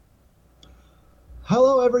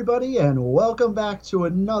Hello, everybody, and welcome back to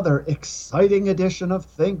another exciting edition of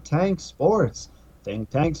Think Tank Sports. Think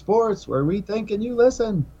Tank Sports, where we think and you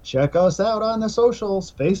listen. Check us out on the socials,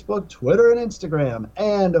 Facebook, Twitter, and Instagram.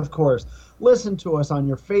 And, of course, listen to us on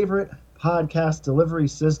your favorite podcast delivery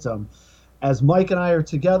system. As Mike and I are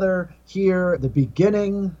together here at the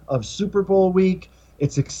beginning of Super Bowl week,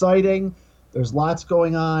 it's exciting. There's lots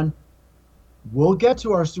going on. We'll get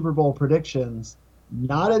to our Super Bowl predictions,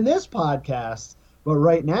 not in this podcast, but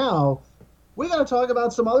right now, we got to talk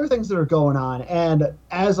about some other things that are going on. And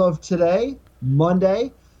as of today,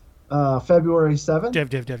 Monday, February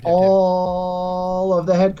 7th, all of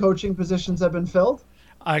the head coaching positions have been filled.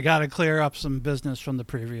 I got to clear up some business from the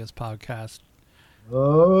previous podcast.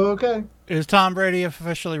 Okay. Is Tom Brady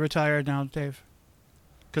officially retired now, Dave?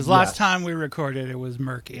 Because last time we recorded, it was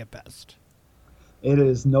murky at best. It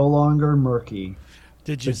is no longer murky.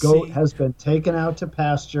 Did you see? The goat has been taken out to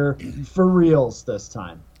pasture for reals this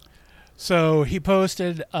time. So he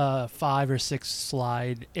posted a 5 or 6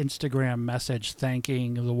 slide Instagram message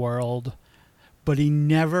thanking the world, but he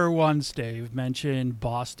never once, Dave, mentioned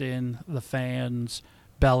Boston, the fans,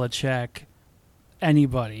 Belichick,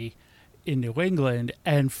 anybody in New England.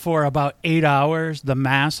 And for about 8 hours, the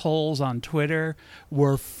massholes on Twitter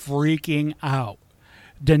were freaking out,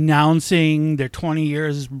 denouncing their 20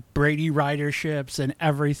 years Brady riderships and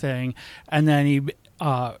everything. And then he,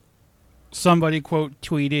 somebody quote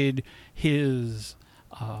tweeted his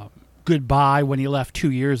goodbye when he left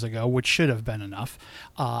 2 years ago, which should have been enough.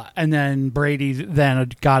 And then Brady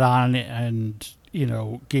then got on and,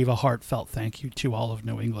 gave a heartfelt thank you to all of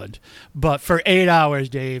New England. But for 8 hours,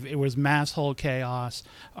 Dave, it was masshole chaos.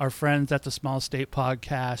 Our friends at the Small State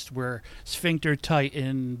Podcast were sphincter tight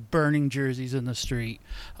in burning jerseys in the street.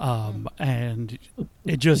 And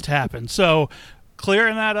it just happened. So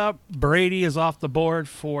clearing that up, Brady is off the board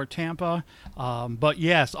for Tampa. But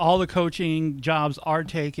yes, all the coaching jobs are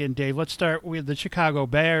taken. Dave, let's start with the Chicago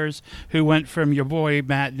Bears, who went from your boy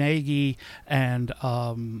Matt Nagy. And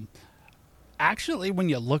actually, when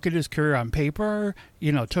you look at his career on paper,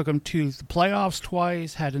 took him to the playoffs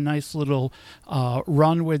twice, had a nice little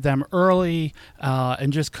run with them early,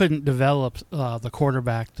 and just couldn't develop the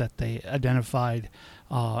quarterback that they identified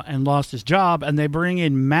and lost his job. And they bring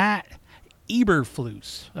in Matt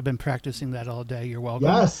Eberflus. I've been practicing that all day. You're welcome.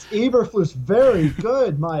 Yes, Eberflus. Very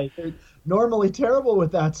good, Mike. Normally terrible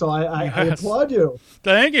with that, so I applaud you.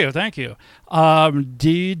 Thank you.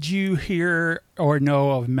 Did you hear or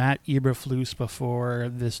know of Matt Eberflus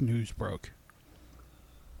before this news broke?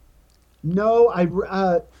 No,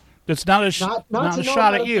 it's not a shot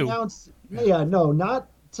at you. Not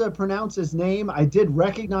to pronounce his name. I did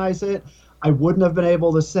recognize it. I wouldn't have been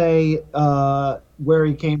able to say where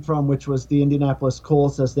he came from, which was the Indianapolis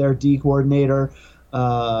Colts as their D coordinator.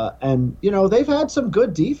 And they've had some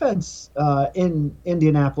good defense in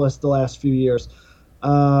Indianapolis the last few years.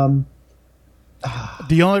 The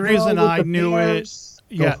only reason I knew Bears,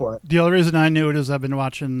 the only reason I knew it is I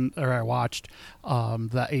watched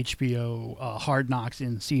the HBO Hard Knocks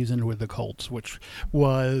in season with the Colts, which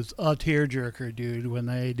was a tearjerker, dude, when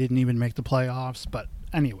they didn't even make the playoffs. But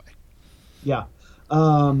anyway. Yeah.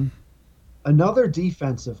 Another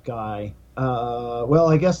defensive guy.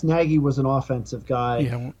 I guess Nagy was an offensive guy.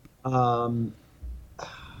 Yeah.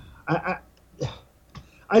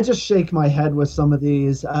 I just shake my head with some of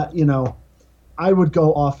these. I would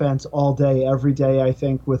go offense all day, every day, I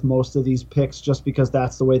think, with most of these picks, just because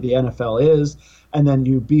that's the way the NFL is. And then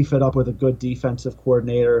you beef it up with a good defensive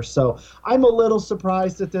coordinator. So I'm a little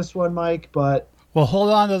surprised at this one, Mike, but... Well, hold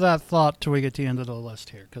on to that thought till we get to the end of the list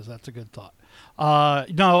here, because that's a good thought.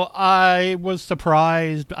 No, I was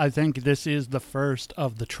surprised. I think this is the first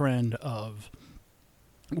of the trend of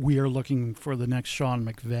we are looking for the next Sean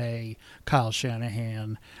McVay, Kyle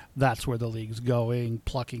Shanahan. That's where the league's going,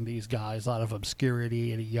 plucking these guys out of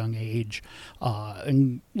obscurity at a young age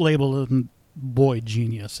and label them boy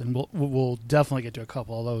genius. And we'll definitely get to a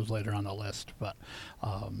couple of those later on the list. But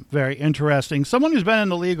very interesting. Someone who's been in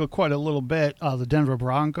the league quite a little bit, the Denver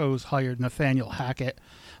Broncos hired Nathaniel Hackett.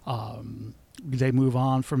 They move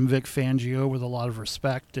on from Vic Fangio with a lot of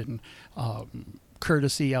respect and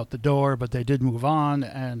courtesy out the door, but they did move on,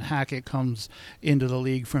 and Hackett comes into the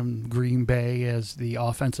league from Green Bay as the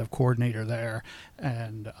offensive coordinator there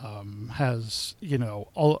and has,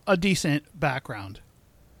 a decent background.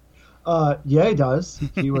 Yeah, he does.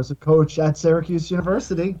 He was a coach at Syracuse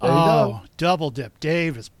University. There you go. Double dip.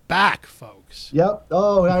 Dave is back, folks. Yep.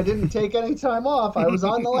 Oh, I didn't take any time off. I was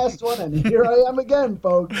on the last one, and here I am again,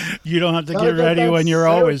 folks. You don't have to get ready when you're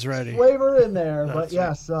always ready. Flavor in there. But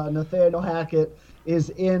yes, Nathaniel Hackett is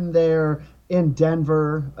in there. in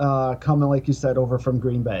Denver, coming, like you said, over from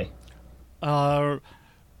Green Bay.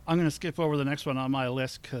 I'm going to skip over the next one on my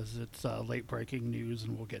list because it's late breaking news,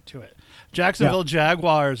 and we'll get to it. Jacksonville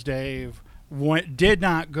Jaguars, Dave, did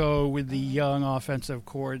not go with the young offensive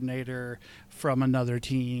coordinator from another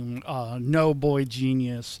team. No boy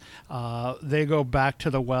genius. They go back to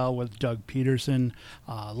the well with Doug Peterson.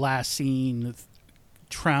 Last seen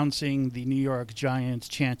trouncing the New York Giants'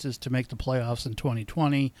 chances to make the playoffs in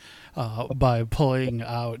 2020 by pulling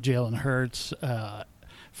out Jalen Hurts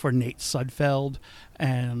for Nate Sudfeld,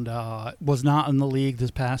 and was not in the league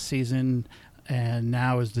this past season, and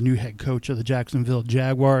now is the new head coach of the Jacksonville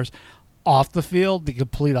Jaguars. Off the field, the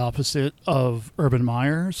complete opposite of Urban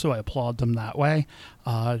Meyer, so I applaud them that way.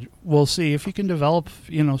 We'll see if he can develop,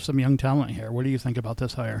 some young talent here. What do you think about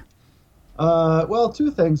this hire? Well,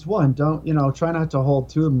 two things. One, don't, try not to hold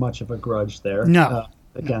too much of a grudge there. No.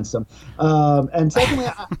 Against them. And secondly,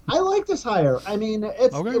 I like this hire. I mean,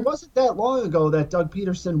 it wasn't that long ago that Doug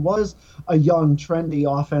Peterson was a young, trendy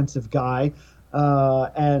offensive guy.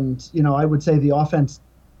 And, I would say the offense,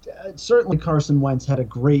 certainly Carson Wentz had a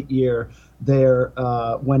great year there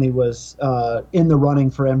when he was in the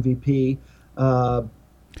running for MVP.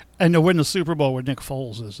 And to win the Super Bowl with Nick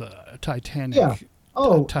Foles is a titanic, thing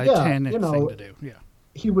to do. Yeah,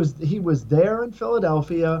 he was there in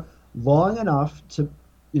Philadelphia long enough to,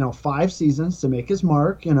 5 seasons to make his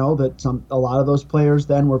mark. That a lot of those players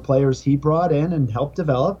then were players he brought in and helped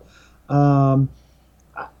develop.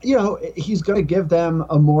 He's going to give them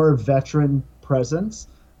a more veteran presence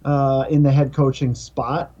in the head coaching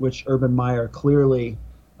spot, which Urban Meyer clearly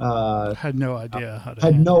had no idea how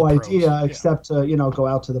to except to go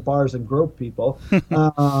out to the bars and grope people.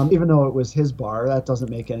 Even though it was his bar, that doesn't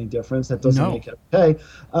make any difference. That doesn't make it okay.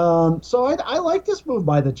 So I like this move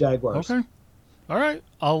by the Jaguars. Okay, all right.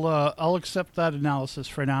 I'll accept that analysis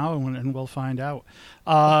for now, and we'll find out.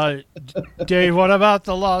 Dave, what about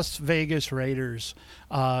the Las Vegas Raiders?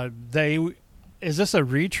 Is this a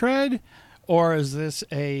retread? Or is this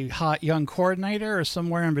a hot young coordinator, or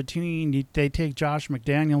somewhere in between? They take Josh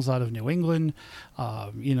McDaniels out of New England,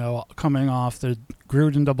 coming off the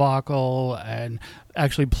Gruden debacle and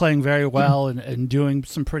actually playing very well and doing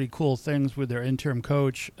some pretty cool things with their interim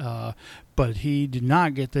coach. But he did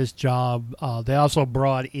not get this job. They also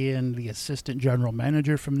brought in the assistant general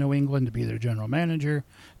manager from New England to be their general manager.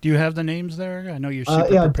 Do you have the names there? I know you're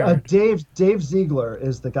super prepared. Dave Ziegler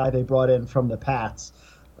is the guy they brought in from the Pats.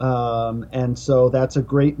 And so that's a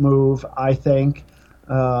great move, I think.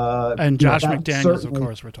 And Josh McDaniels, of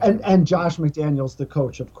course, we're talking about. And Josh McDaniels, the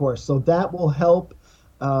coach, of course. So that will help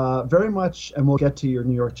very much, and we'll get to your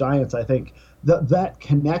New York Giants, I think. That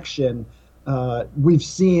connection we've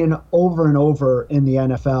seen over and over in the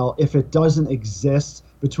NFL. If it doesn't exist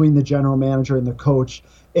between the general manager and the coach,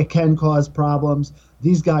 it can cause problems.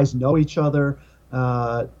 These guys know each other.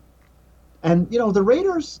 And, the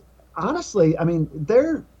Raiders, honestly, I mean,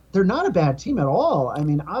 they're not a bad team at all. I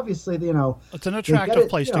mean, obviously, it's an attractive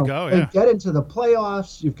place to go. They get into the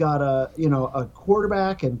playoffs. You've got a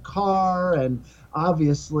quarterback and Carr, and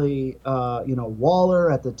obviously,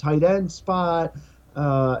 Waller at the tight end spot.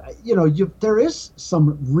 There is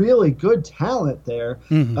some really good talent there.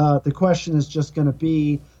 Mm-hmm. The question is just going to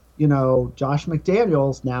be, Josh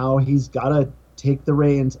McDaniels. Now he's got to take the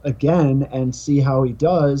reins again and see how he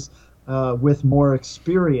does. With more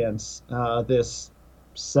experience this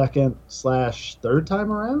second/third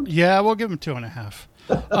time around? Yeah, we'll give him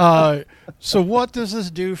 2.5. So what does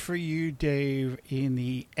this do for you, Dave, in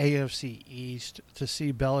the AFC East to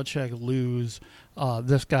see Belichick lose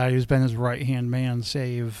this guy who's been his right-hand man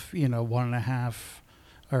save, 1.5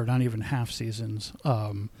 or not even half seasons,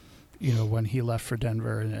 when he left for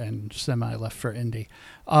Denver and semi left for Indy.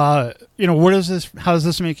 What is this? How does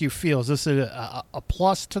this make you feel? Is this a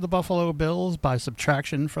plus to the Buffalo Bills by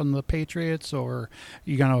subtraction from the Patriots, or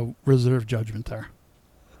you going to reserve judgment there?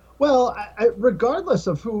 Well, regardless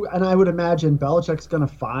of who, and I would imagine Belichick's going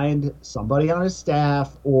to find somebody on his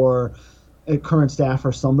staff or a current staff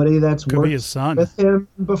or somebody that's worked with him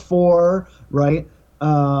before, right?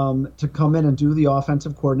 To come in and do the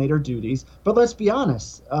offensive coordinator duties. But let's be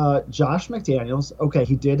honest, Josh McDaniels, okay,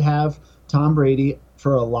 he did have Tom Brady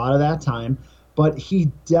for a lot of that time, but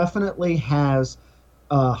he definitely has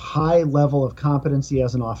a high level of competency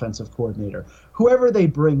as an offensive coordinator. Whoever they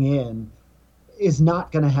bring in is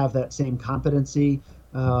not going to have that same competency.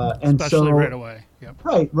 And especially right away. Yep.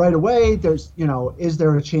 Right away. There's, is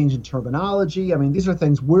there a change in terminology? I mean, these are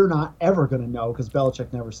things we're not ever going to know because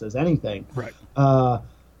Belichick never says anything. Right.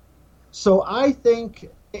 So I think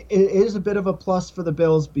it is a bit of a plus for the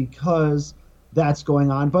Bills because that's going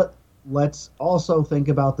on. But let's also think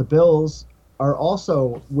about the Bills are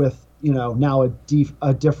also with, now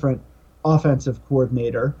a different offensive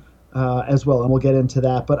coordinator as well, and we'll get into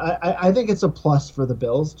that. But I think it's a plus for the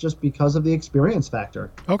Bills just because of the experience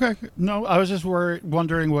factor. Okay. No, I was just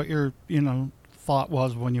wondering what your, thought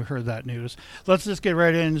was when you heard that news. Let's just get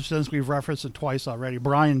right in since we've referenced it twice already.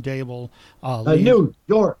 Brian Dable. The New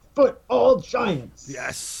York Football Giants.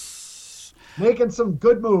 Yes. Making some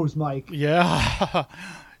good moves, Mike. Yeah.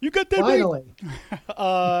 You got that finally.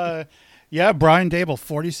 Yeah, Brian Dable,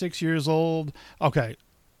 46 years old. Okay,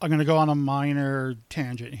 I'm going to go on a minor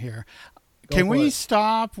tangent here. Can we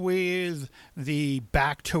stop with the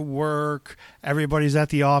back to work, everybody's at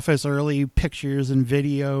the office early pictures and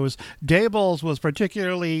videos? Dable's was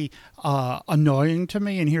particularly annoying to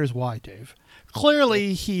me, and here's why, Dave.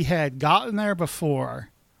 Clearly, he had gotten there before.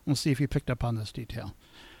 We'll see if you picked up on this detail.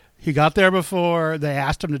 He got there before. They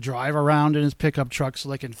asked him to drive around in his pickup truck so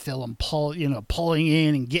they can film him pulling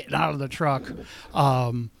in and getting out of the truck.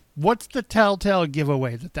 What's the telltale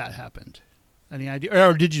giveaway that happened? Any idea?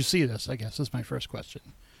 Or did you see this, I guess, is my first question.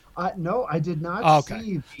 No, I did not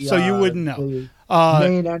see the, so you wouldn't know.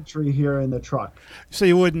 Main entry here in the truck. So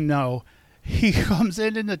you wouldn't know. He comes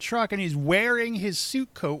in the truck and he's wearing his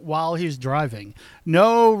suit coat while he's driving.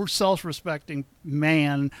 No self-respecting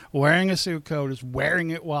man wearing a suit coat is wearing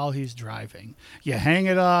it while he's driving. You hang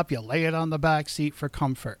it up, you lay it on the back seat for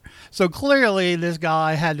comfort. So clearly this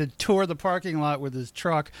guy had to tour the parking lot with his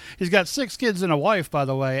truck. He's got 6 kids and a wife, by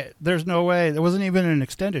the way. There's no way. There wasn't even an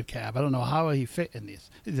extended cab. I don't know how he fit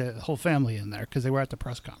the whole family in there because they were at the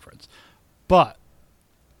press conference. But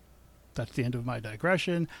that's the end of my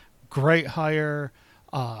digression. Great hire.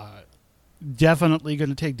 Definitely going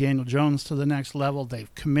to take Daniel Jones to the next level.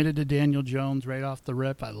 They've committed to Daniel Jones right off the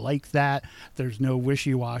rip. I like that. There's no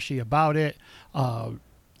wishy-washy about it.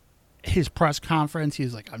 His press conference,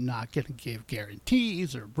 he's like, I'm not going to give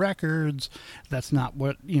guarantees or records. That's not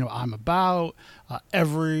what, I'm about.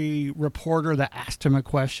 Every reporter that asked him a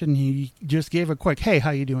question, he just gave a quick, hey,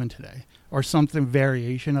 how you doing today? Or something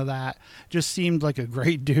variation of that. Just seemed like a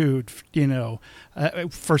great dude,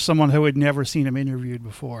 for someone who had never seen him interviewed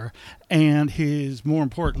before. And his, more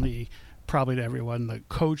importantly, probably to everyone, the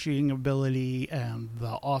coaching ability and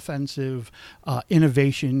the offensive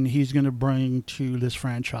innovation he's going to bring to this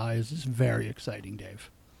franchise is very exciting, Dave.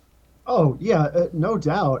 Oh, yeah, no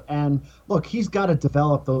doubt. And look, he's got to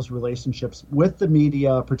develop those relationships with the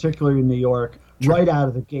media, particularly in New York, right out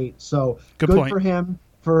of the gate. So good for him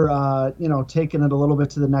for, taking it a little bit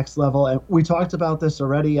to the next level. And we talked about this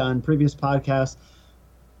already on previous podcasts.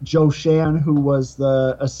 Joe Shan, who was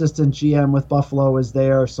the assistant GM with Buffalo, is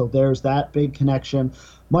there. So there's that big connection.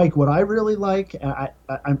 Mike, what I really like,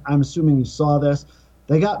 I'm assuming you saw this,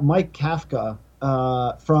 they got Mike Kafka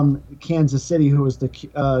from Kansas City, who was the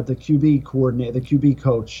QB coordinator, the QB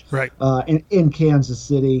coach in Kansas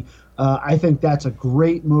City. I think that's a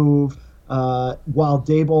great move. While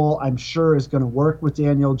Dable, I'm sure, is going to work with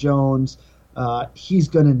Daniel Jones, he's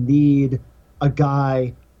going to need a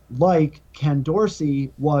guy like Ken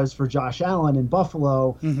Dorsey was for Josh Allen in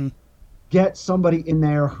Buffalo. Mm-hmm. Get somebody in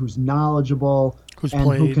there who's knowledgeable, who has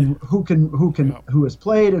played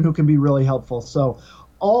and who can be really helpful. So,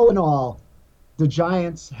 all in all, the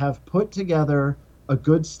Giants have put together a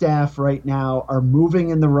good staff right now, are moving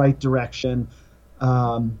in the right direction.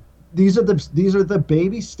 These are the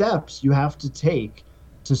baby steps you have to take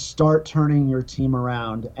to start turning your team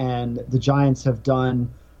around, and the Giants have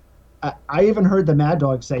done. I even heard the Mad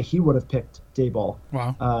Dog say he would have picked Daboll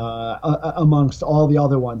amongst all the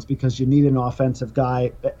other ones because you need an offensive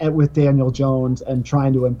guy with Daniel Jones and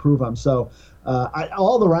trying to improve him. So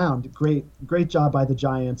all around, great job by the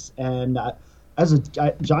Giants. And as a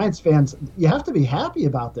Giants fans, you have to be happy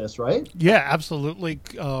about this, right? Yeah, absolutely.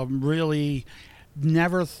 Really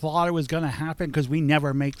never thought it was going to happen because we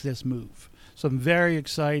never make this move. So I'm very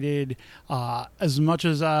excited. As much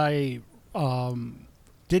as I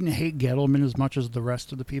didn't hate Gettleman as much as the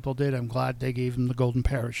rest of the people did, I'm glad they gave him the golden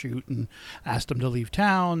parachute and asked him to leave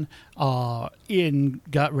town, and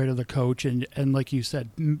got rid of the coach. And like you said,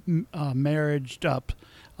 marriaged up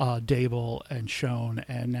Dable and Schoen,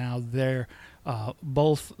 and now they're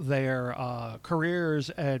both their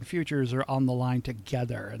careers and futures are on the line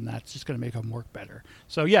together, and that's just going to make them work better.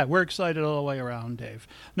 So, yeah, we're excited all the way around, Dave.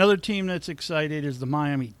 Another team that's excited is the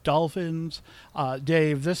Miami Dolphins.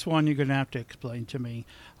 Dave, this one you're going to have to explain to me.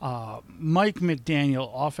 Mike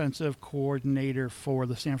McDaniel, offensive coordinator for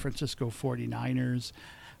the San Francisco 49ers.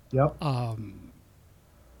 Yep.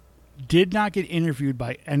 Did not get interviewed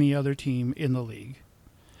by any other team in the league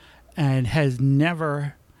and has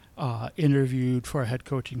never interviewed for a head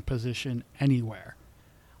coaching position anywhere.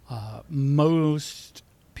 Most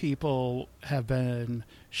people have been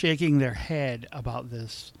shaking their head about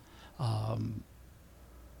this.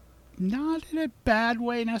 Not in a bad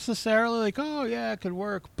way necessarily, like, oh yeah, it could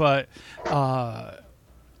work, but what?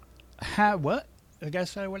 I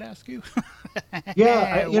guess I would ask you.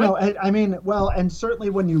 Yeah, I mean, well, and certainly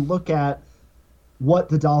when you look at what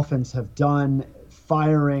the Dolphins have done,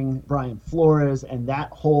 firing Brian Flores and that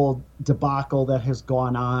whole debacle that has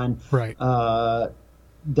gone on, right?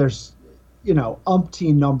 There's,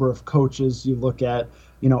 umpteen number of coaches. You look at,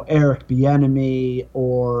 Eric Bieniemy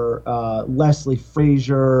or Leslie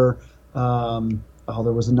Frazier. There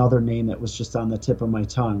was another name that was just on the tip of my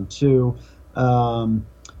tongue too.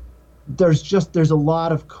 There's a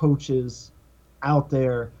lot of coaches out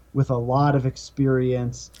there with a lot of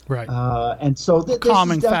experience, right? And so the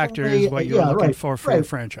calming factor is what you're looking for your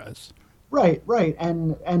franchise. Right,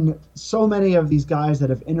 and so many of these guys that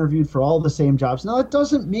have interviewed for all the same jobs. Now, it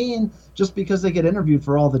doesn't mean just because they get interviewed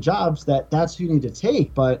for all the jobs that's who you need to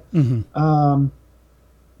take, but you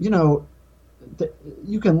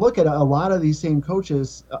can look at a lot of these same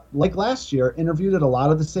coaches, like last year, interviewed at a lot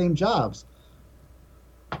of the same jobs.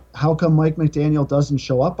 How come Mike McDaniel doesn't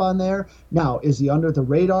show up on there? Now, is he under the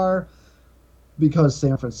radar because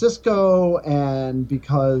San Francisco and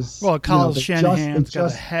because... Well, Kyle Shanahan's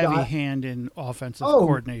got a heavy hand in offensive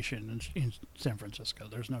coordination in San Francisco.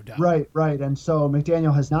 There's no doubt. Right. And so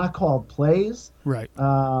McDaniel has not called plays. Right.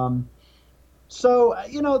 So,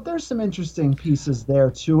 there's some interesting pieces there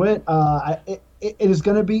to it. It is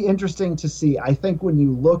going to be interesting to see. I think when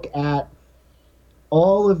you look at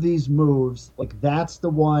all of these moves, like that's the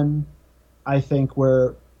one I think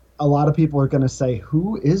where a lot of people are going to say,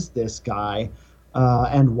 who is this guy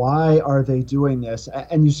and why are they doing this?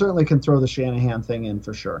 And you certainly can throw the Shanahan thing in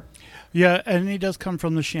for sure. Yeah, and he does come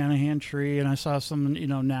from the Shanahan tree, and I saw some,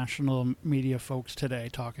 national media folks today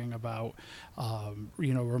talking about,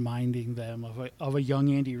 reminding them of a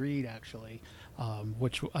young Andy Reid, actually,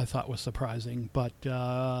 which I thought was surprising. But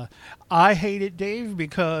I hate it, Dave,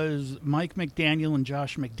 because Mike McDaniel and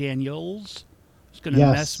Josh McDaniels is going to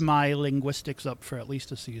mess my linguistics up for at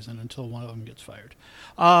least a season until one of them gets fired.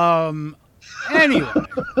 Anyway.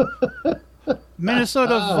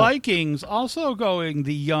 Minnesota Vikings also going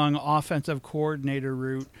the young offensive coordinator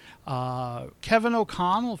route. Kevin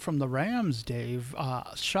O'Connell from the Rams, Dave.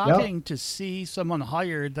 Shocking to see someone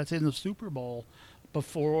hired that's in the Super Bowl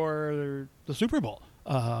before the Super Bowl.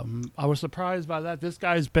 I was surprised by that. This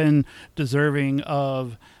guy's been deserving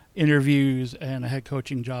of interviews and a head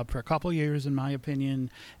coaching job for a couple of years, in my opinion,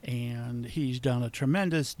 and he's done a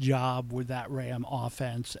tremendous job with that Ram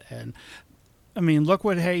offense. And I mean, look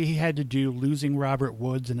what he had to do, losing Robert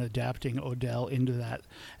Woods and adapting Odell into that,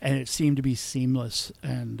 and it seemed to be seamless.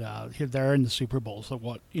 And they're in the Super Bowl, so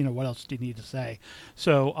what else do you need to say?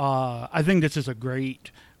 So I think this is a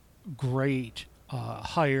great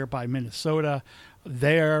hire by Minnesota.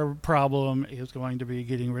 Their problem is going to be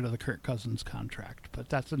getting rid of the Kirk Cousins contract, but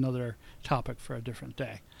that's another topic for a different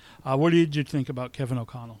day. What did you think about Kevin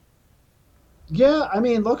O'Connell? Yeah, I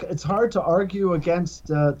mean, look, it's hard to argue against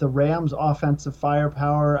the Rams' offensive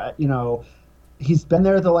firepower. He's been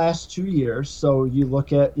there the last 2 years, so you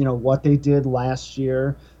look at, what they did last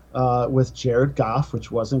year with Jared Goff,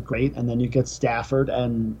 which wasn't great, and then you get Stafford,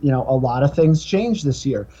 and, a lot of things changed this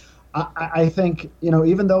year. I think,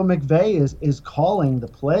 even though McVay is calling the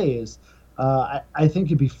plays, I think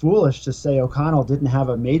you'd be foolish to say O'Connell didn't have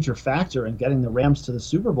a major factor in getting the Rams to the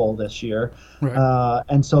Super Bowl this year. Right.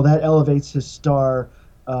 And so that elevates his star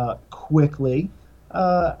quickly.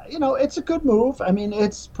 It's a good move. I mean,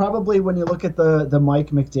 it's probably, when you look at the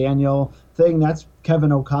Mike McDaniel thing, that's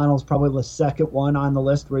Kevin O'Connell's probably the second one on the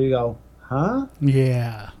list where you go, huh?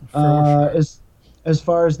 Yeah. Sure. As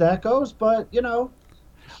far as that goes, but,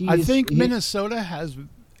 I think Minnesota has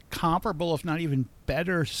comparable, if not even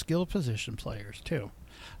better, skill position players too.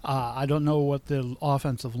 I don't know what the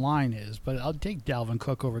offensive line is, but I'll take Dalvin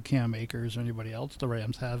Cook over Cam Akers or anybody else the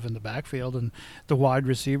Rams have in the backfield. And the wide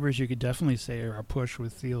receivers, you could definitely say, are a push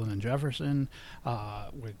with Thielen and Jefferson,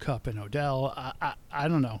 with Kupp and Odell. I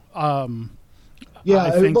don't know. I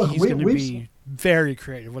think he's going to be very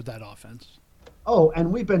creative with that offense. Oh,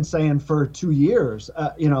 and we've been saying for 2 years,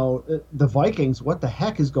 the Vikings, what the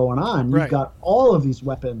heck is going on? You've got all of these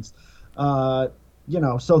weapons. So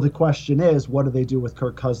the question is, what do they do with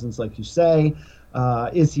Kirk Cousins, like you say?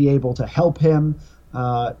 Is he able to help him?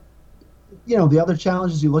 The other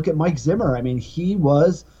challenge is you look at Mike Zimmer. I mean, he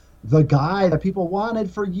was the guy that people wanted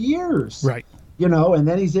for years. Right. And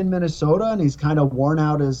then he's in Minnesota, and he's kind of worn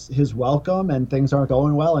out his welcome, and things aren't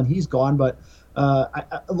going well, and he's gone. But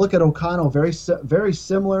I look at O'Connell, very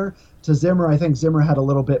similar to Zimmer. I think Zimmer had a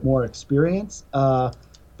little bit more experience. But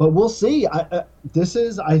but we'll see. This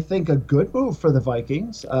is, I think, a good move for the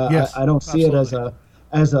Vikings. Yes, I don't see absolutely. it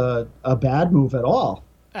as a bad move at all.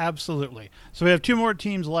 Absolutely. So we have two more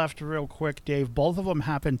teams left, real quick, Dave. Both of them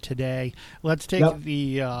happened today. Let's take Yep.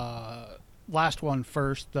 the last one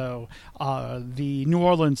first, though. The New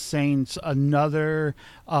Orleans Saints, another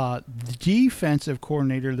defensive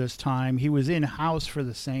coordinator this time. He was in house for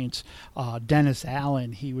the Saints. Dennis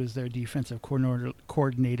Allen, he was their defensive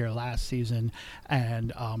coordinator last season,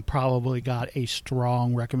 and probably got a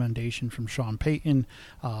strong recommendation from Sean Payton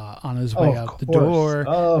on his way out the door.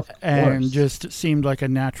 Of And course. just seemed like a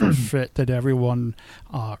natural fit that everyone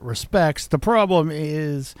respects. The problem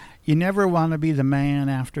is you never want to be the man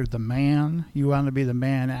after the man. You want to be the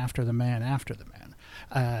man after the man after the man.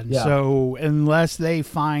 And Yeah. so unless they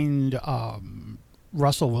find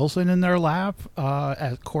Russell Wilson in their lap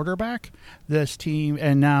at quarterback, this team,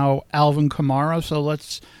 and now Alvin Kamara. So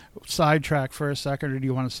let's sidetrack for a second, or do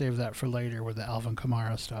you want to save that for later with the Alvin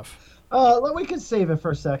Kamara stuff? We could save it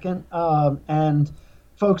for a second. And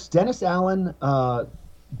folks, Dennis Allen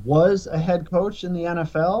was a head coach in the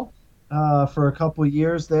NFL for a couple of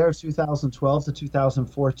years there, 2012 to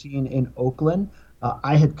 2014 in Oakland.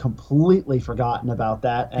 I had completely forgotten about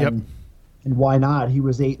that, and why not? He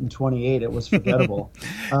was 8-28. It was forgettable.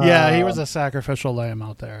 Yeah, he was a sacrificial lamb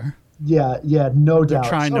out there. Yeah, no They're doubt.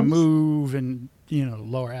 trying So to he's- move and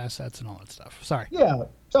lower assets and all that stuff. Sorry. Yeah.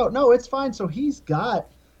 So no, it's fine. So he's got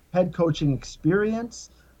head coaching experience.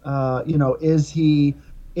 Is he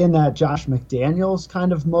in that Josh McDaniels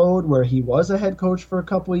kind of mode where he was a head coach for a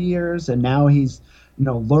couple of years and now he's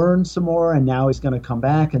learned some more and now he's going to come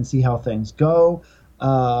back and see how things go.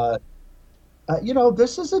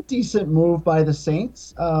 This is a decent move by the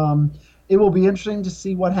Saints. It will be interesting to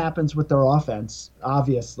see what happens with their offense.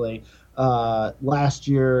 Obviously, last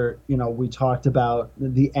year, we talked about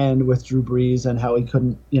the end with Drew Brees and how he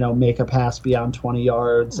couldn't, make a pass beyond 20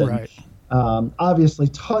 yards. And, Right. obviously,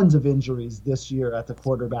 tons of injuries this year at the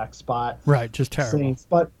quarterback spot. Right. Just terrible. Saints,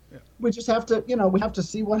 but we just have to, we have to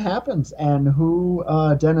see what happens and who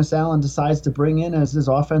Dennis Allen decides to bring in as his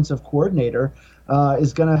offensive coordinator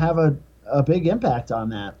is going to have a big impact on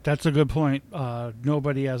that. That's a good point.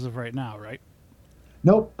 Nobody as of right now, right?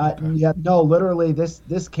 Nope. No. Literally,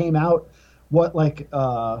 this came out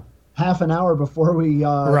half an hour before we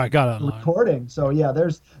Right, got it online. recording. So yeah,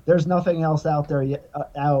 there's nothing else out there yet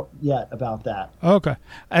about that. Okay.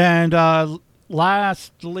 And not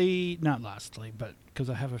lastly, but because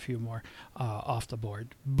I have a few more off the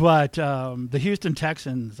board, but the Houston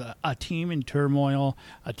Texans, a team in turmoil,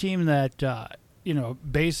 a team that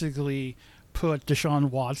basically put Deshaun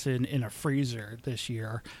Watson in a freezer this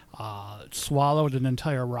year, swallowed an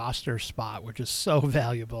entire roster spot, which is so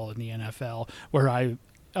valuable in the NFL, where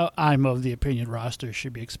I'm of the opinion rosters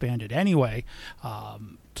should be expanded anyway.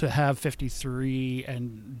 To have 53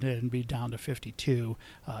 and then be down to 52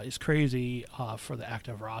 is crazy for the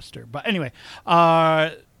active roster. But anyway,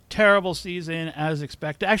 terrible season as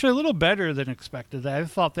expected. Actually, a little better than expected. I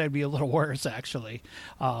thought they'd be a little worse, actually.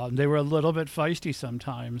 They were a little bit feisty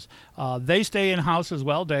sometimes. They stay in-house as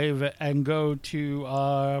well, Dave, and go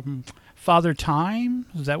to Father Time.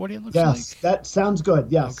 Is that what he looks like? Yes, that sounds good.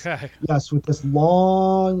 Yes. Okay. Yes, with this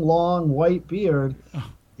long white beard.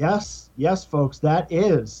 Yes, folks, that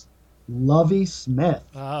is Lovie Smith.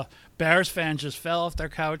 Bears fans just fell off their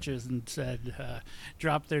couches and said,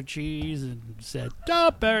 dropped their cheese and said,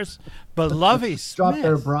 "Stop, Bears!" But Lovie Smith, Drop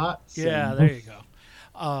their brats. yeah, there you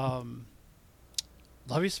go.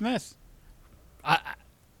 Lovie Smith. I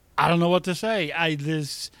don't know what to say.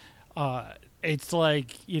 It's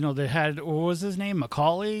like they had, what was his name,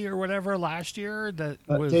 Macaulay or whatever last year. That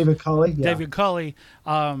was David Culley. Yeah. David Culley.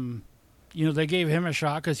 They gave him a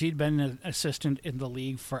shot because he'd been an assistant in the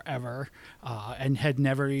league forever and had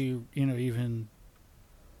never, even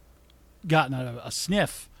gotten a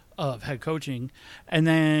sniff of head coaching. And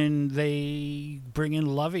then they bring in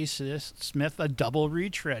Lovie Smith, a double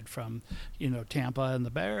retread from, Tampa and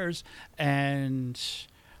the Bears. And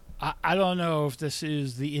I don't know if this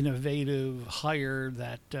is the innovative hire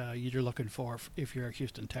that you're looking for if you're a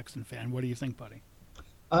Houston Texan fan. What do you think, buddy?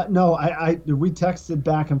 No, we texted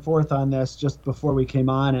back and forth on this just before we came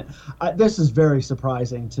on. And this is very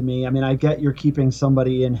surprising to me. I mean, I get you're keeping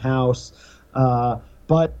somebody in-house,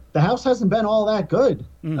 but the house hasn't been all that good.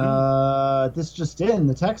 Mm-hmm. This just in.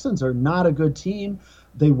 The Texans are not a good team.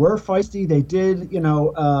 They were feisty. They did,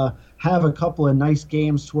 have a couple of nice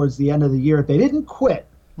games towards the end of the year. They didn't quit.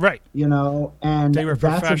 Right. And they were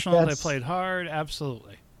professional. They that's, played hard.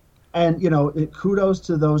 Absolutely. And, kudos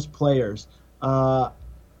to those players.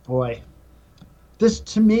 Boy, this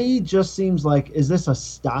to me just seems like, is this a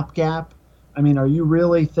stopgap I mean, are you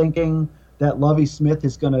really thinking that Lovie Smith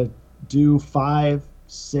is going to do 5,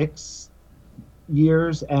 6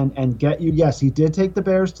 years and get you? Yes, he did take the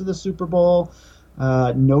Bears to the Super Bowl,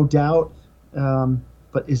 no doubt.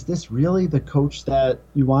 But is this really the coach that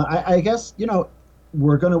you want? I guess,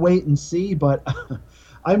 we're going to wait and see, but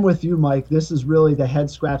I'm with you, Mike. This is really the head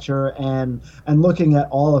scratcher, and looking at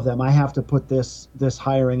all of them, I have to put this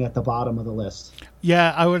hiring at the bottom of the list.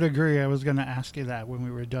 Yeah, I would agree. I was going to ask you that when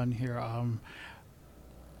we were done here.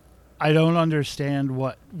 I don't understand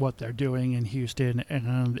what they're doing in Houston,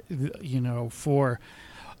 and for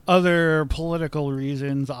other political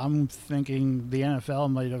reasons, I'm thinking the NFL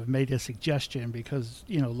might have made a suggestion because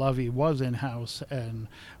Lovie was in house and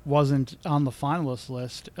wasn't on the finalist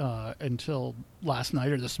list until last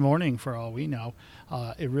night or this morning. For all we know,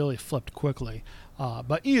 it really flipped quickly.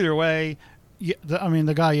 But either way,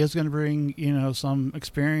 the guy is going to bring some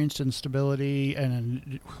experience and stability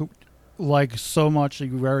and like so much,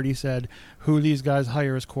 you already said, who these guys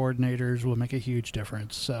hire as coordinators will make a huge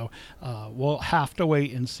difference. So we'll have to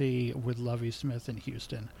wait and see with Lovie Smith in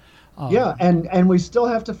Houston. And we still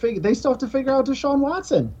have to they still have to figure out Deshaun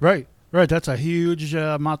Watson. Right. That's a huge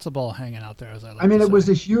matzo ball hanging out there, as I like it was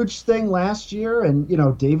a huge thing last year, and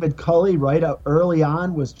David Culley right up early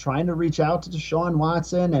on was trying to reach out to Deshaun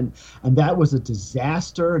Watson, and that was a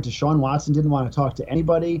disaster. Deshaun Watson didn't want to talk to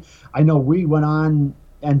anybody. I know we went on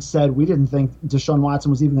and said we didn't think Deshaun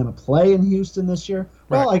Watson was even going to play in Houston this year.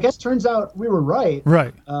 Well, I guess turns out we were right.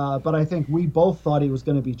 Right. But I think we both thought he was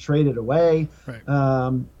going to be traded away.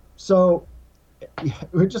 Right. So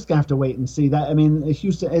we're just going to have to wait and see that.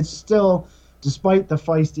 Houston, it's still, despite the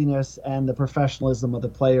feistiness and the professionalism of the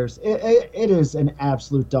players, it is an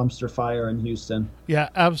absolute dumpster fire in Houston. Yeah,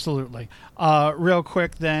 absolutely. Real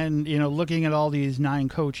quick then, looking at all these 9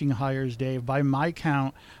 coaching hires, Dave, by my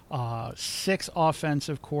count, 6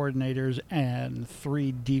 offensive coordinators and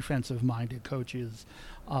 3 defensive-minded coaches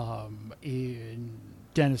in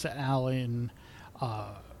Dennis Allen,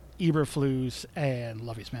 Eberflus, and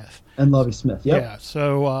Lovie Smith. Yep. Yeah,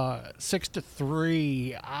 so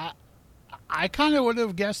 6-3. I kind of would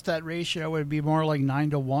have guessed that ratio would be more like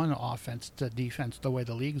 9-1 offense to defense the way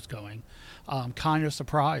the league's going. Kind of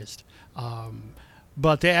surprised.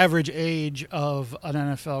 But the average age of an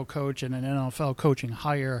NFL coach and an NFL coaching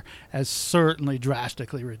hire has certainly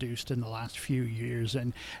drastically reduced in the last few years.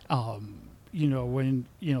 And, when,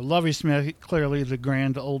 Lovie Smith, clearly the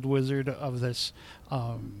grand old wizard of this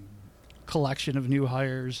collection of new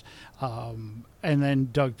hires, and then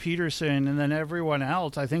Doug Peterson, and then everyone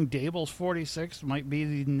else. I think Dable's 46, might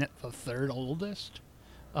be the third oldest.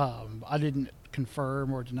 I didn't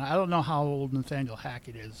confirm or deny. I don't know how old Nathaniel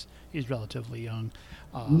Hackett is. He's relatively young.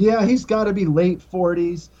 He's got to be late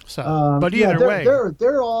 40s. So, but either way,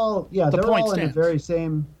 they're all they're all in the very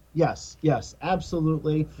same. Yes,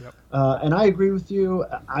 absolutely. Yep. And I agree with you.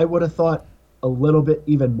 I would have thought a little bit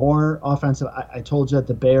even more offensive. I told you that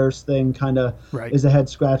the Bears thing kind of is a head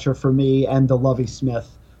scratcher for me, and the Lovie Smith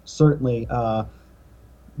certainly.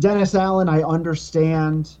 Dennis Allen, I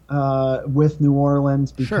understand with New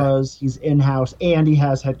Orleans because he's in-house and he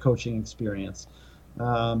has head coaching experience.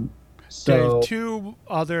 Dave, 2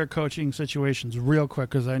 other coaching situations real quick,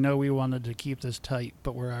 because I know we wanted to keep this tight,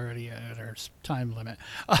 but we're already at our time limit.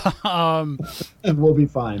 And we'll be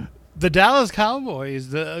fine. The Dallas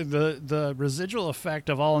Cowboys, the residual effect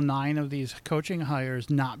of all 9 of these coaching hires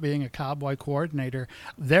not being a Cowboy coordinator,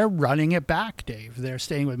 they're running it back, Dave. They're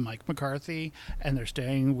staying with Mike McCarthy, and they're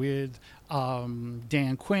staying with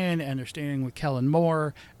Dan Quinn, and they're staying with Kellen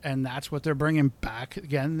Moore, and that's what they're bringing back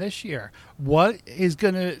again this year. What is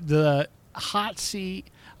the hot seat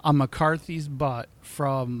on McCarthy's butt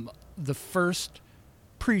from the first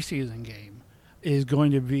preseason game is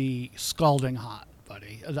going to be scalding hot.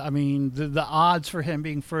 The odds for him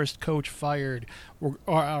being first coach fired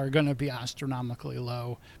are going to be astronomically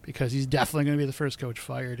low, because he's definitely going to be the first coach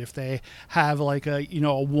fired if they have like a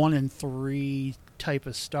 1-3 type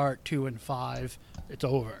of start, 2-5. It's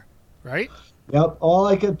over, right? Yep. All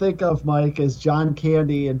I can think of, Mike, is John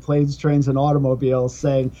Candy in Planes, Trains, and Automobiles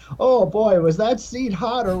saying, "Oh boy, was that seat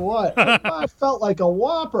hot or what? I felt like a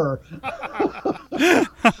Whopper."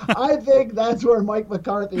 I think that's where Mike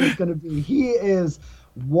McCarthy is going to be. He is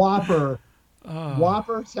Whopper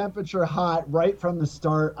temperature hot right from the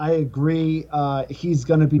start. I agree. He's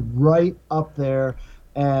going to be right up there.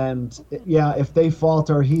 And if they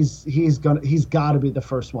falter, he's got to be the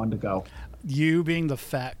first one to go. You being the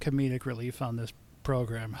fat comedic relief on this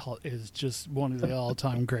program is just one of the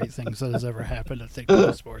all-time great things that has ever happened at Think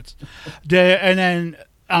Tank Sports. And then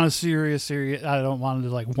on a serious, I don't want to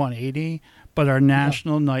do like 180, but our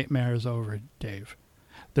national nightmare is over, Dave.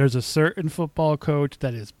 There's a certain football coach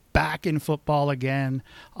that is back in football again.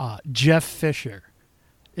 Jeff Fisher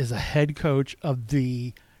is a head coach of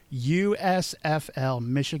the USFL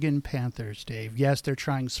Michigan Panthers, Dave. Yes, they're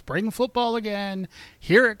trying spring football again.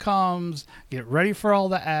 Here it comes. Get ready for all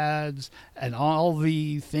the ads and all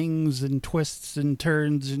the things and twists and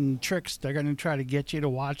turns and tricks. They're going to try to get you to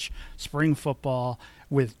watch spring football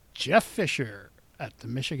with Jeff Fisher at the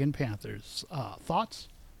Michigan Panthers. Thoughts?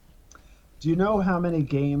 Do you know how many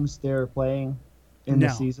games they're playing in the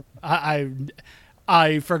season?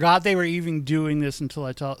 I forgot they were even doing this until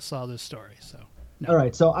I saw this story. So. No. All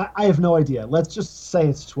right, so I have no idea. Let's just say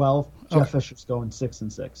it's 12. Jeff Fisher's going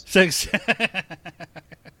 6-6. 6.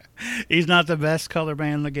 He's not the best color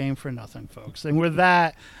man in the game for nothing, folks. And with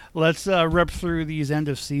that, let's rip through these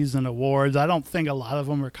end-of-season awards. I don't think a lot of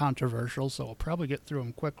them are controversial, so we'll probably get through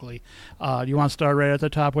them quickly. Do you want to start right at the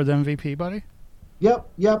top with MVP, buddy?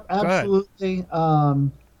 Yep, absolutely.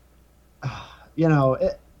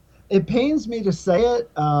 It pains me to say it,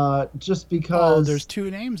 just because. Oh, there's two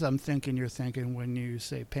names I'm thinking you're thinking when you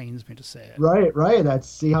say pains me to say it. Right. That's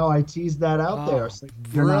see how I teased that out there. So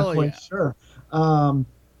you're not quite sure.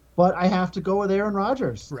 But I have to go with Aaron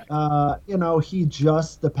Rodgers. Right.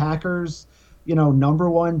 The Packers, number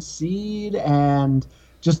one seed, and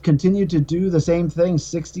just continued to do the same thing.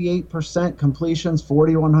 68% completions,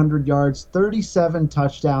 4,100 yards, 37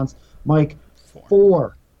 touchdowns. Mike,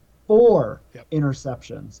 four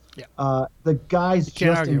interceptions. Yep. The guy's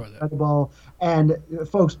just incredible. And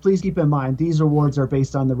folks, please keep in mind, these awards are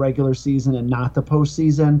based on the regular season and not the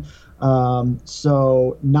postseason.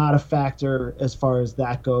 So not a factor as far as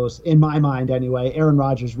that goes. In my mind, anyway, Aaron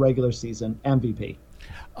Rodgers, regular season MVP.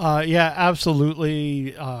 Yeah,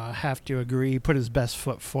 absolutely. Have to agree. Put his best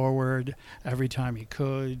foot forward every time he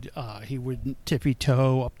could. He wouldn't tippy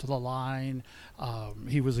toe up to the line.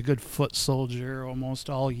 He was a good foot soldier almost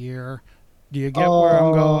all year. Do you get where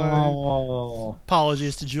I'm going?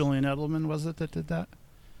 Apologies to Julian Edelman, was it that did that?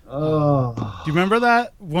 Do you remember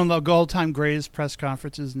that? One of the all-time greatest press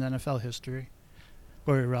conferences in NFL history,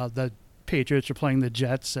 where the Patriots are playing the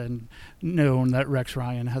Jets and known that Rex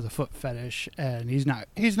Ryan has a foot fetish, and he's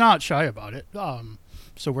not shy about it.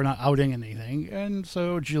 So we're not outing anything. And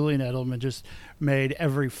so Julian Edelman just made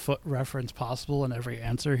every foot reference possible in every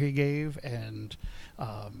answer he gave, and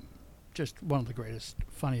just one of the greatest,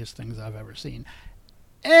 funniest things I've ever seen.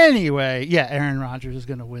 Anyway, yeah, Aaron Rodgers is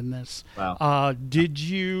going to win this. Wow. Did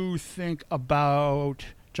you think about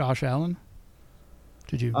Josh Allen?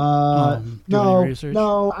 Did you do any research?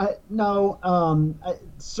 No.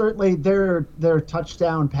 Certainly, their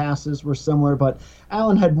touchdown passes were similar, but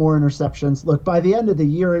Allen had more interceptions. Look, by the end of the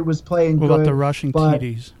year, he was playing good. What about the rushing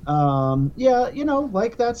TDs?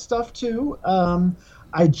 Like that stuff too.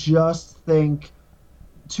 I just think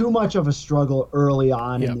too much of a struggle early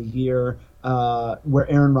on in the year, where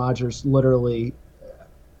Aaron Rodgers literally.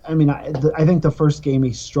 I mean, I think the first game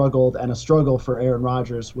he struggled, and a struggle for Aaron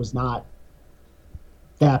Rodgers was not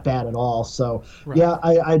that bad at all. So right. Yeah,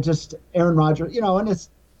 I just Aaron Rodgers, and it's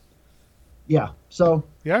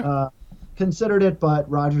considered it, but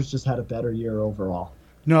Rodgers just had a better year overall.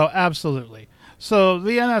 No, absolutely. So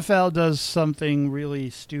the NFL does something really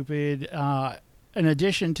stupid. In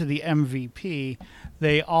addition to the MVP,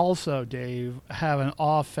 they also, Dave, have an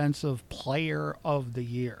offensive player of the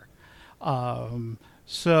year.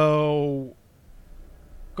 So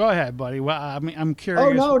go ahead, buddy. Well, I'm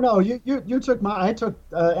curious. Oh no, you took I took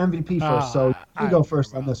MVP first, so you go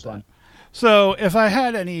first on this one. So if I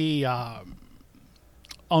had any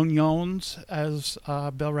onions, as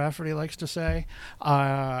Bill Rafferty likes to say,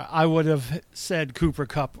 I would have said Cooper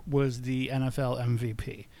Kupp was the NFL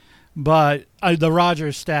MVP. But the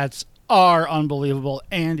Rodgers stats are unbelievable,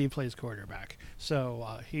 and he plays quarterback.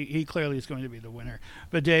 So he clearly is going to be the winner.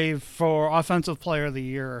 But, Dave, for Offensive Player of the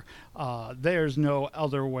Year, there's no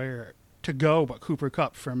other way to go but Cooper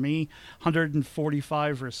Kupp for me.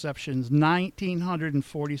 145 receptions,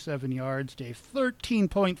 1,947 yards, Dave.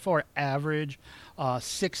 13.4 average,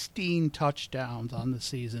 16 touchdowns on the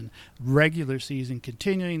season. Regular season,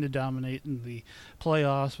 continuing to dominate in the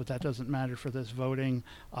playoffs, but that doesn't matter for this voting.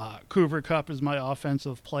 Cooper Kupp is my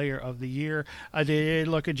Offensive Player of the Year. I did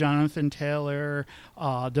look at Jonathan Taylor.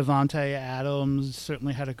 Devontae Adams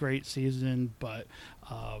certainly had a great season, but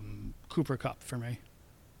Cooper Kupp for me.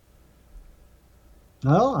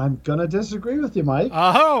 No, I'm gonna disagree with you, Mike.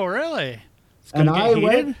 Oh, really?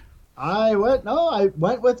 I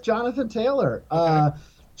went with Jonathan Taylor. Okay.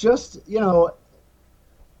 Just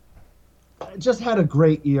had a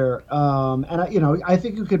great year. And I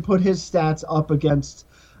think you could put his stats up against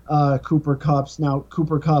Cooper Kupp's. Now,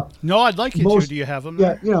 Cooper Kupp. No, I'd like you to. Do you have him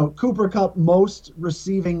there? Yeah, Cooper Kupp most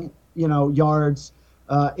receiving, yards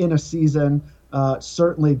in a season.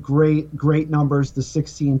 Certainly great numbers, the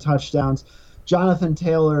 16 touchdowns. Jonathan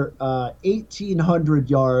Taylor, 1,800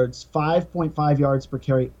 yards, 5.5 yards per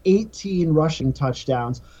carry, 18 rushing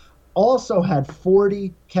touchdowns. Also had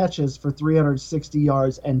 40 catches for 360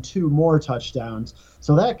 yards and 2 more touchdowns.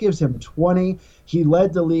 So that gives him 20. He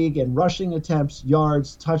led the league in rushing attempts,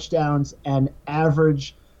 yards, touchdowns, and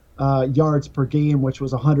average yards per game, which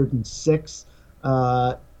was 106.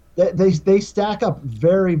 They stack up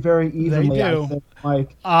very, very evenly. They do. I think,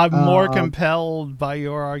 Mike. I'm more compelled by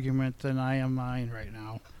your argument than I am mine right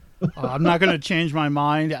now. I'm not going to change my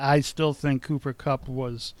mind. I still think Cooper Kupp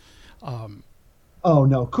was. Oh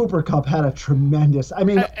no, Cooper Kupp had a tremendous. I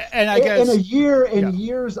mean, and I guess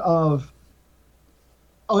years of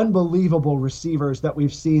unbelievable receivers that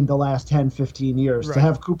we've seen the last 10, 15 years, right. To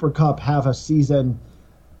have Cooper Kupp have a season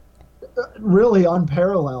really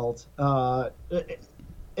unparalleled,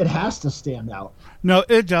 it has to stand out. No,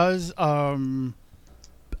 it does.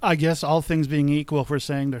 I guess all things being equal, if we're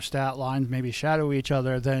saying their stat lines maybe shadow each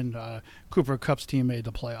other, then Cooper Kupp's team made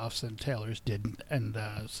the playoffs and Taylor's didn't. And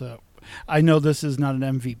so I know this is not an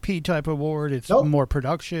MVP type award. It's more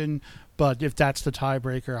production. But if that's the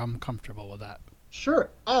tiebreaker, I'm comfortable with that. Sure,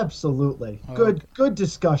 absolutely. Good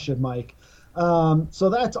discussion, Mike. So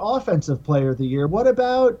that's Offensive Player of the Year. What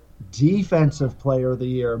about Defensive Player of the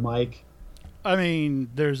Year, Mike? I mean,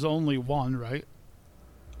 there's only one, right?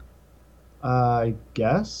 I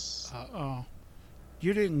guess.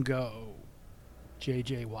 You didn't go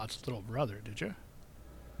J.J. Watt's little brother, did you?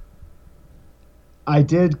 I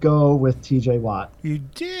did go with T.J. Watt. You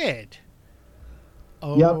did?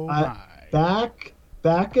 Oh, yep, my.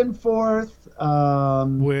 Back and forth.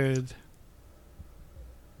 With?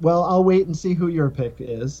 Well, I'll wait and see who your pick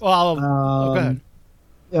is. Well, go ahead.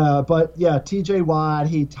 But yeah, T.J. Watt,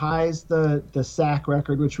 he ties the sack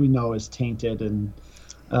record, which we know is tainted, and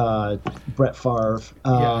Brett Favre.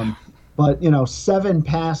 But 7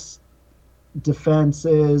 pass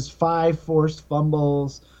defenses, 5 forced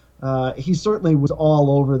fumbles. He certainly was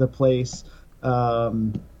all over the place.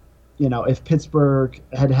 If Pittsburgh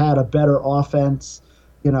had a better offense,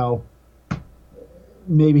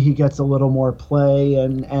 maybe he gets a little more play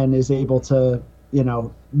and is able to,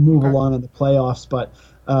 move along in the playoffs. But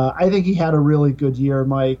I think he had a really good year,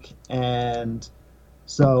 Mike. And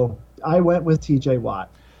so I went with T.J. Watt.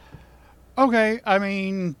 Okay. I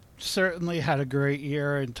mean, certainly had a great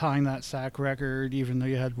year in tying that sack record, even though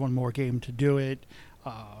you had one more game to do it.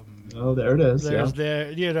 There it is. There's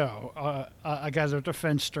I got to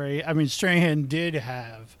defend Strahan. I mean, Strahan did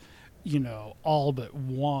have, all but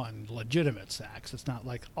one legitimate sacks. It's not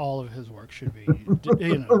like all of his work should be,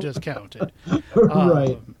 discounted.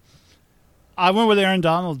 Right. I went with Aaron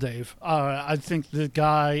Donald, Dave. I think the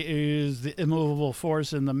guy is the immovable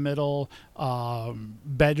force in the middle,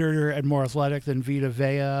 better and more athletic than Vita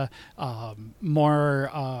Vea,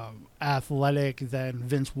 more athletic than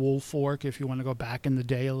Vince Wilfork, if you want to go back in the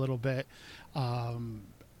day a little bit.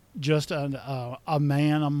 Just a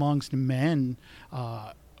man amongst men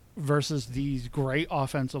versus these great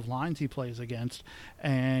offensive lines he plays against.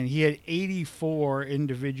 And he had 84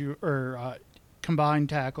 individual or combined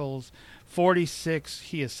tackles, 46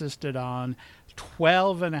 he assisted on,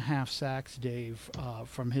 12 and a half sacks, Dave,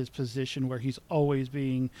 from his position where he's always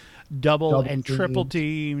being double and triple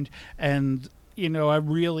teamed. And, I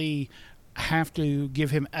really have to give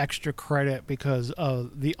him extra credit because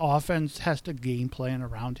the offense has to game plan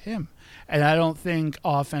around him. And I don't think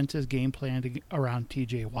offense is game planned around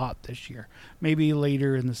T.J. Watt this year. Maybe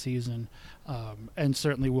later in the season, and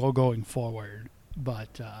certainly will going forward.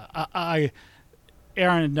 But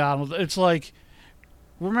Aaron Donald, it's like,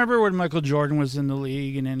 remember when Michael Jordan was in the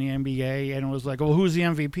league and in the NBA, and it was like, well, who's the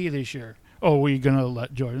MVP this year? Oh, are we going to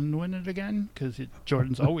let Jordan win it again? Because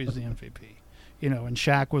Jordan's always the MVP. And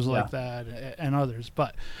Shaq was like that, and others.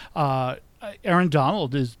 But Aaron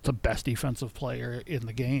Donald is the best defensive player in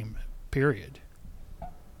the game, period.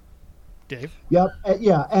 Dave? Yep,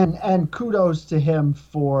 yeah, and kudos to him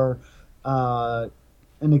for, and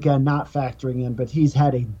again, not factoring in, but he's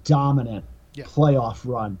had a dominant playoff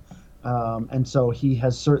run. And so he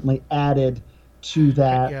has certainly added to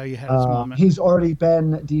that. Yeah, he had his moment. He's already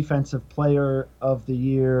been Defensive Player of the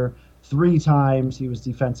Year 3 times. He was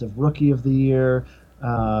Defensive Rookie of the Year.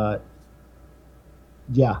 I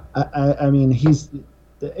mean,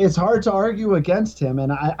 it's hard to argue against him,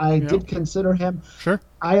 and I did consider him. Sure.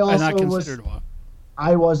 I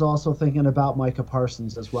I was also thinking about Micah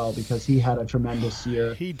Parsons as well because he had a tremendous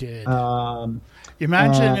year. He did. Um, You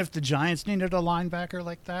imagine and, if the Giants needed a linebacker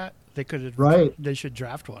like that, they could have. right. They should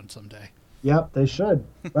draft one someday. Yep, they should.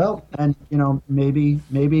 Well, and maybe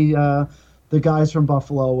the guys from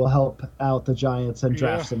Buffalo will help out the Giants and Yeah.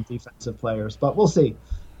 draft some defensive players, but we'll see.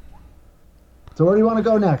 So where do you want to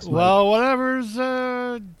go next, Mike? Well, whatever's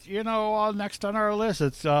next on our list.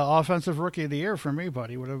 It's offensive rookie of the year for me,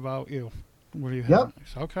 buddy. What about you? What do you have Yep.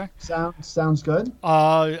 next? Okay. Sounds good.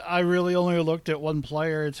 I really only looked at one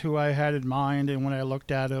player. It's who I had in mind, and when I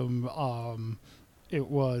looked at him, it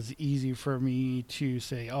was easy for me to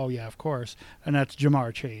say, "Oh yeah, of course," and that's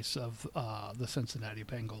Jamar Chase of the Cincinnati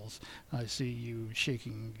Bengals. I see you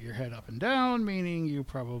shaking your head up and down, meaning you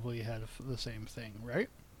probably had the same thing, right?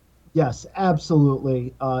 Yes,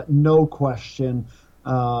 absolutely. No question.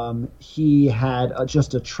 He had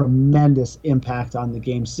just a tremendous impact on the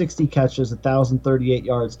game. 60 catches, 1,038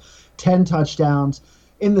 yards, 10 touchdowns.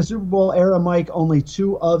 In the Super Bowl era, Mike, only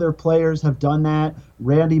two other players have done that,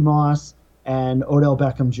 Randy Moss and Odell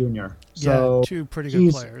Beckham Jr. So yeah, two pretty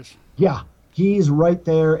good players. Yeah, he's right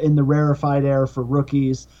there in the rarefied air for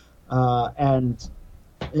rookies. Yeah,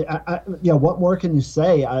 what more can you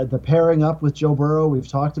say? The pairing up with Joe Burrow, we've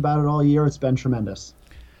talked about it all year. It's been tremendous.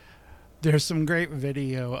 There's some great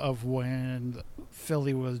video of when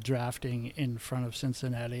Philly was drafting in front of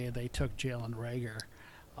Cincinnati. They took Jalen Reagor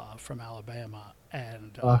from Alabama.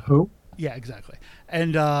 And Who? Yeah, exactly.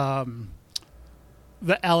 And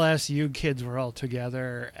the LSU kids were all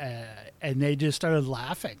together, and they just started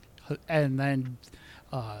laughing. And then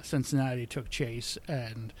Cincinnati took Chase,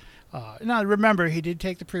 and now remember, he did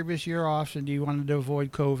take the previous year off, and he wanted to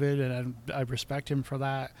avoid COVID, and I respect him for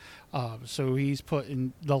that. So he's put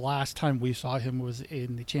in. The last time we saw him was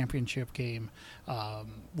in the championship game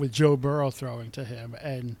with Joe Burrow throwing to him,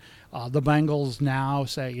 and the Bengals now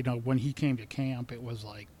say, when he came to camp, it was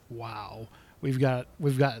like, wow, we've got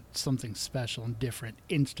something special and different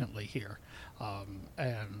instantly here,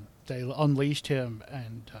 and they unleashed him,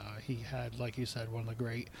 and he had, like you said, one of the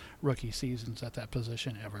great rookie seasons at that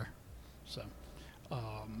position ever. So,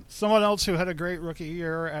 someone else who had a great rookie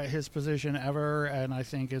year at his position ever, and I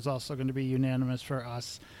think is also going to be unanimous for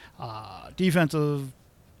us, defensive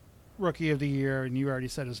rookie of the year, and you already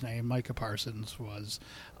said his name, Micah Parsons, was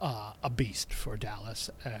a beast for Dallas.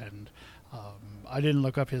 And I didn't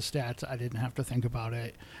look up his stats. I didn't have to think about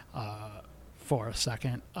it for a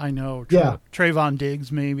second. I know Trayvon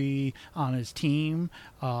Diggs may be on his team,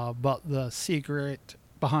 but the secret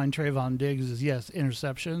behind Trayvon Diggs is, yes,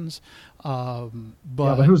 interceptions.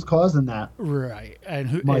 But who's causing that? Right.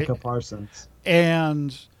 And Micah Parsons.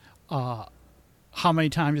 And how many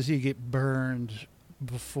times does he get burned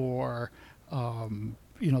before,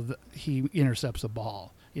 he intercepts a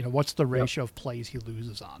ball? What's the ratio of plays he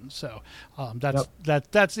loses on? So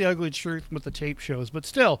that's the ugly truth what the tape shows. But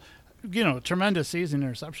still, tremendous season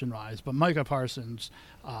interception-wise. But Micah Parsons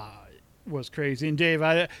was crazy. And Dave,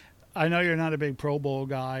 I know you're not a big Pro Bowl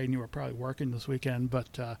guy, and you were probably working this weekend,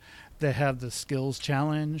 but they have the skills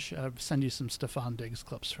challenge. I'll send you some Stephon Diggs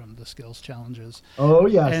clips from the skills challenges. Oh,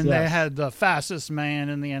 yes, and they had the fastest man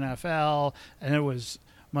in the NFL, and it was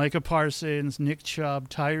Micah Parsons, Nick Chubb,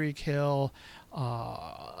 Tyreek Hill.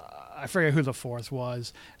 I forget who the fourth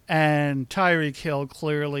was. And Tyreek Hill,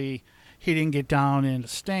 clearly, he didn't get down in the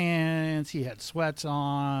stance. He had sweats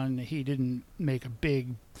on. He didn't make a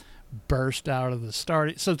big burst out of the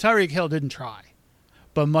start. So Tyreek Hill didn't try.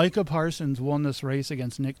 But Micah Parsons won this race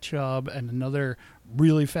against Nick Chubb and another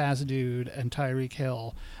really fast dude, and Tyreek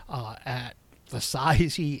Hill, at the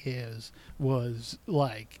size he is, was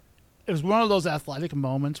like, it was one of those athletic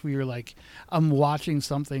moments where you're like, I'm watching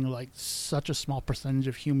something like such a small percentage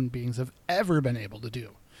of human beings have ever been able to do.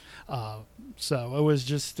 So it was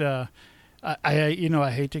just, I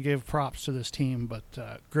hate to give props to this team, but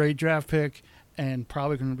great draft pick, and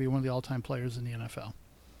probably going to be one of the all-time players in the NFL.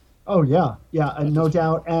 Oh, yeah, no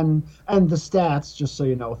doubt. And the stats, just so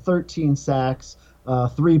you know, 13 sacks,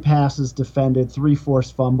 3 passes defended, 3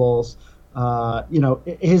 forced fumbles.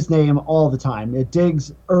 His name all the time.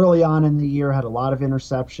 Diggs early on in the year had a lot of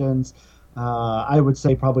interceptions. I would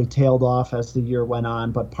say probably tailed off as the year went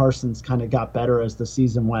on, but Parsons kind of got better as the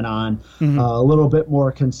season went on, a little bit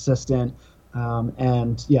more consistent.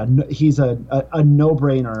 He's a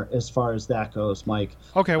no-brainer as far as that goes, Mike.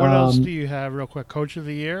 Okay, what else do you have real quick? Coach of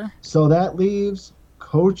the year? So that leaves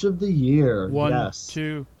Coach of the Year. 1,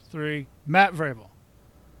 2, 3. Matt Vrabel.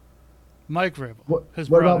 Mike Vrabel. What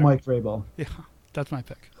brother. About Mike Vrabel? Yeah, that's my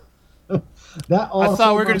pick. That also I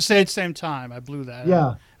thought we were going to say it at the same time. I blew that.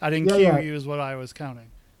 Yeah. I didn't cue you is what I was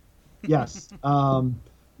counting. Yes.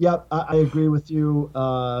 Yep, I agree with you.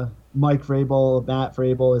 Mike Vrabel, Matt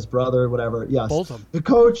Vrabel, his brother, whatever. Yes, Both of them. the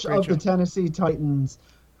coach Great of the job. Tennessee Titans,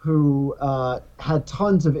 who had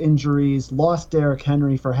tons of injuries, lost Derrick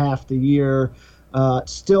Henry for half the year,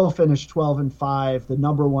 still finished 12-5, the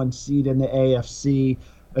number one seed in the AFC.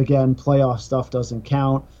 Again, playoff stuff doesn't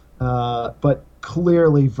count, but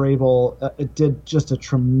clearly Vrabel did just a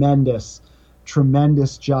tremendous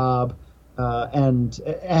job, and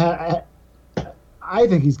I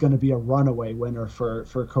think he's going to be a runaway winner for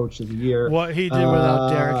Coach of the Year. What he did without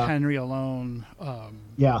Derrick Henry alone,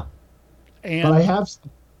 Yeah, but I and have.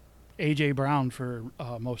 AJ Brown for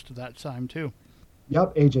most of that time too.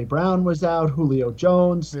 Yep, AJ Brown was out. Julio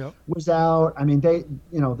Jones Yep. was out. I mean, they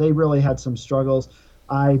really had some struggles.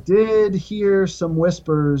 I did hear some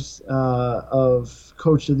whispers of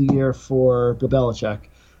Coach of the Year for Bill Belichick,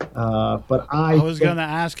 but I was going to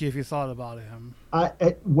ask you if you thought about him.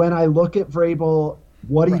 When I look at Vrabel,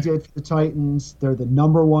 what he Right. did for the Titans, they're the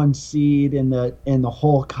number one seed in the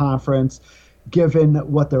whole conference. Given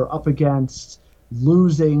what they're up against,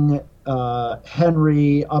 losing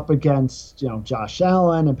Henry up against Josh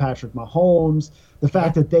Allen and Patrick Mahomes, the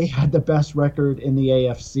fact that they had the best record in the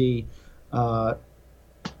AFC,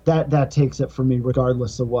 that takes it for me,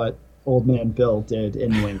 regardless of what Old Man Bill did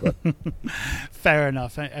in New England. Fair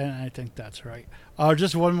enough, and I think that's right.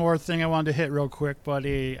 Just one more thing I wanted to hit real quick,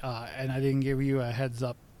 buddy, and I didn't give you a heads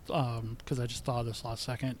up because I just thought of this last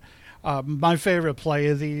second. My favorite play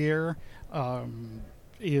of the year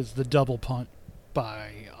is the double punt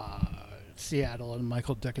by Seattle and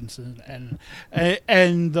Michael Dickinson, and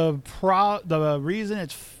the reason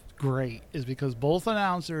it's great is because both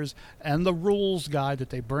announcers and the rules guy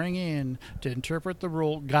that they bring in to interpret the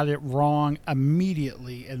rule got it wrong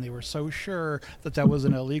immediately, and they were so sure that was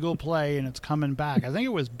an illegal play and it's coming back. I think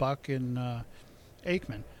it was Buck and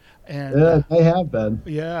Aikman, and Yeah, they have been.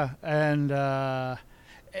 yeah, and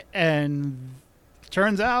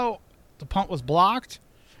turns out the punt was blocked,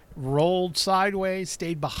 rolled sideways,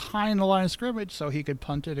 stayed behind the line of scrimmage so he could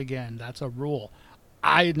punt it again. That's a rule.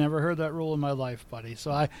 I had never heard that rule in my life, buddy. So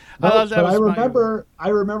I thought that But was I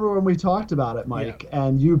remember when we talked about it, Mike,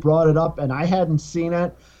 and you brought it up, and I hadn't seen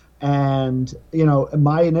it, and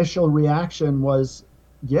my initial reaction was,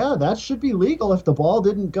 yeah, that should be legal if the ball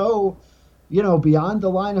didn't go, beyond the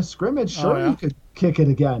line of scrimmage. Sure, yeah? You could kick it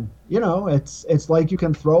again. It's like you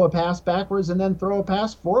can throw a pass backwards and then throw a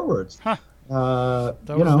pass forwards. Huh.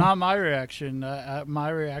 That was not my reaction. My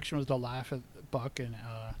reaction was to laugh at Buck and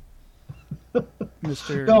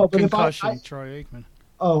Mr. No, but Concussion, Troy Aikman.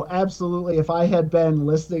 Oh, absolutely. If I had been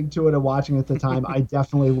listening to it and watching at the time, I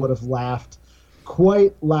definitely would have laughed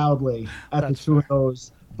quite loudly at the two of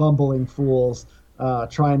those bumbling fools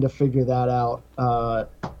trying to figure that out.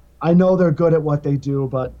 I know they're good at what they do,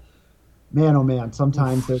 but man, oh man,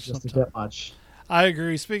 sometimes they're just a bit much. I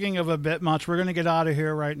agree. Speaking of a bit much, we're going to get out of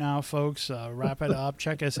here right now, folks. Wrap it up.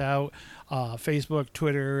 Check us out. Facebook,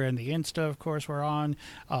 Twitter, and the Insta, of course, we're on.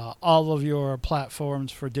 All of your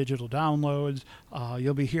platforms for digital downloads.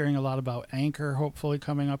 You'll be hearing a lot about Anchor, hopefully,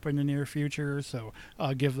 coming up in the near future. So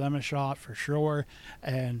give them a shot for sure.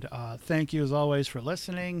 And thank you, as always, for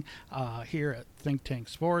listening here at Think Tank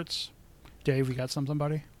Sports. Dave, you got something,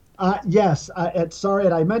 buddy? Yes. Sorry,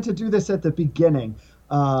 and I meant to do this at the beginning.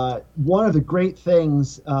 One of the great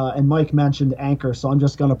things, and Mike mentioned Anchor, so I'm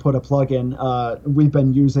just going to put a plug in. We've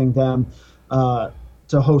been using them to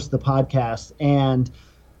host the podcast, and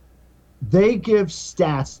they give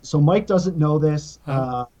stats. So Mike doesn't know this.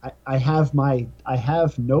 I have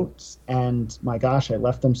notes, and my gosh, I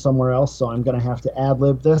left them somewhere else, so I'm going to have to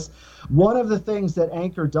ad-lib this. One of the things that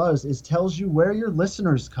Anchor does is tells you where your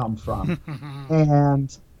listeners come from,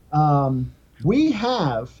 and we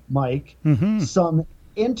have, Mike, some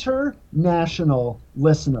international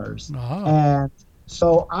listeners. And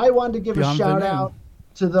so I wanted to give a shout out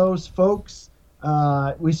to those folks.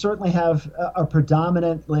 We certainly have a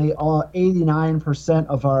predominantly 89%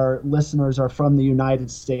 of our listeners are from the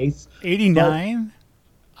United States. 89?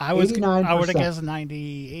 I would 89%. have guessed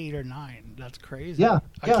 98 or 9. That's crazy. Yeah.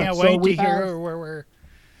 I can't wait to hear where we're.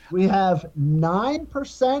 We have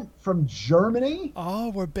 9% from Germany. Oh,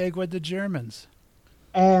 we're big with the Germans.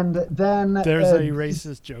 And then there's a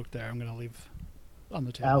racist joke there I'm going to leave on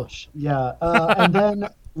the table. Ouch. Yeah. And then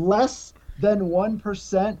less than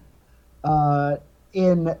 1%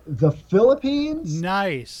 in the Philippines.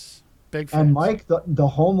 Nice. Big fans. And Mike, the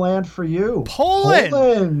homeland for you.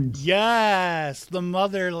 Poland. Yes. The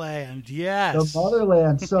motherland. Yes. The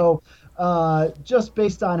motherland. So just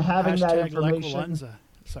based on having that information.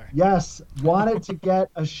 Sorry. Yes. Wanted to get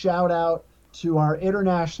a shout out to our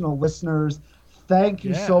international listeners. thank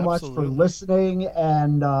you Yeah, so much for absolutely. listening,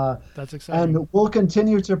 That's exciting. and we'll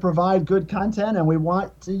continue to provide good content, and we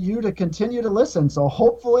want you to continue to listen. So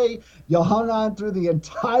hopefully you hung on through the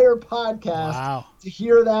entire podcast Wow. to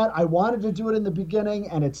hear that. I wanted to do it in the beginning,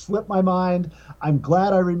 and it slipped my mind. I'm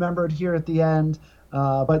glad I remembered here at the end.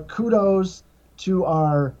 But kudos to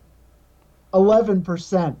our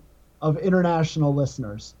 11% of international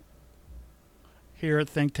listeners. Here at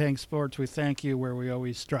Think Tank Sports, we thank you where we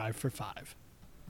always strive for 5.